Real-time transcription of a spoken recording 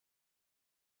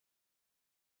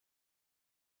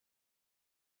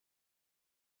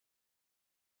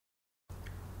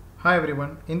Hi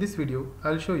everyone, in this video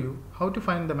I'll show you how to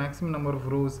find the maximum number of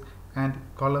rows and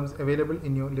columns available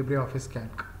in your LibreOffice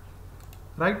Calc.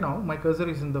 Right now my cursor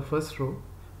is in the first row.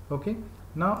 Okay,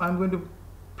 now I'm going to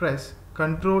press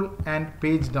Control and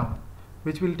page down,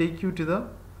 which will take you to the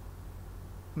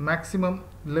maximum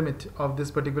limit of this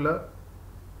particular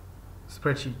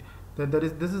spreadsheet.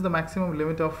 This is the maximum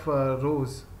limit of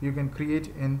rows you can create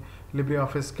in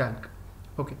LibreOffice Calc.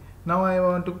 Okay, now I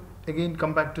want to again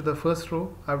come back to the first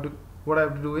row. What I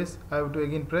have to do is I have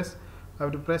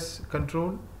to press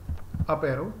Control up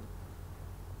arrow.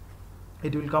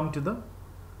 It will come to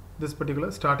this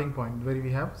particular starting point where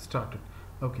we have started.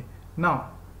 Okay,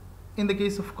 now in the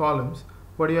case of columns,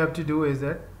 what you have to do is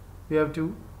that we have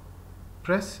to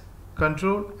press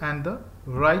Control and the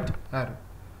right arrow,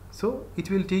 so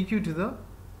it will take you to the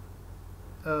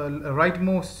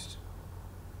rightmost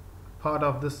part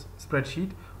of this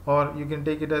spreadsheet, or you can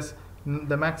take it as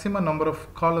the maximum number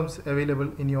of columns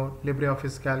available in your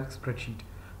LibreOffice Calc spreadsheet.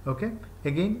 Okay,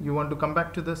 again you want to come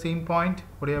back to the same point.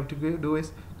 What you have to do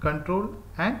is Control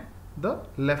and the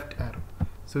left arrow,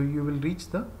 so you will reach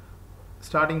the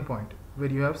starting point where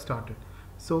you have started.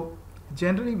 So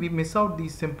generally we miss out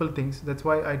these simple things. That's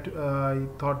why I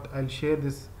thought I'll share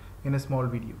this in a small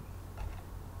video.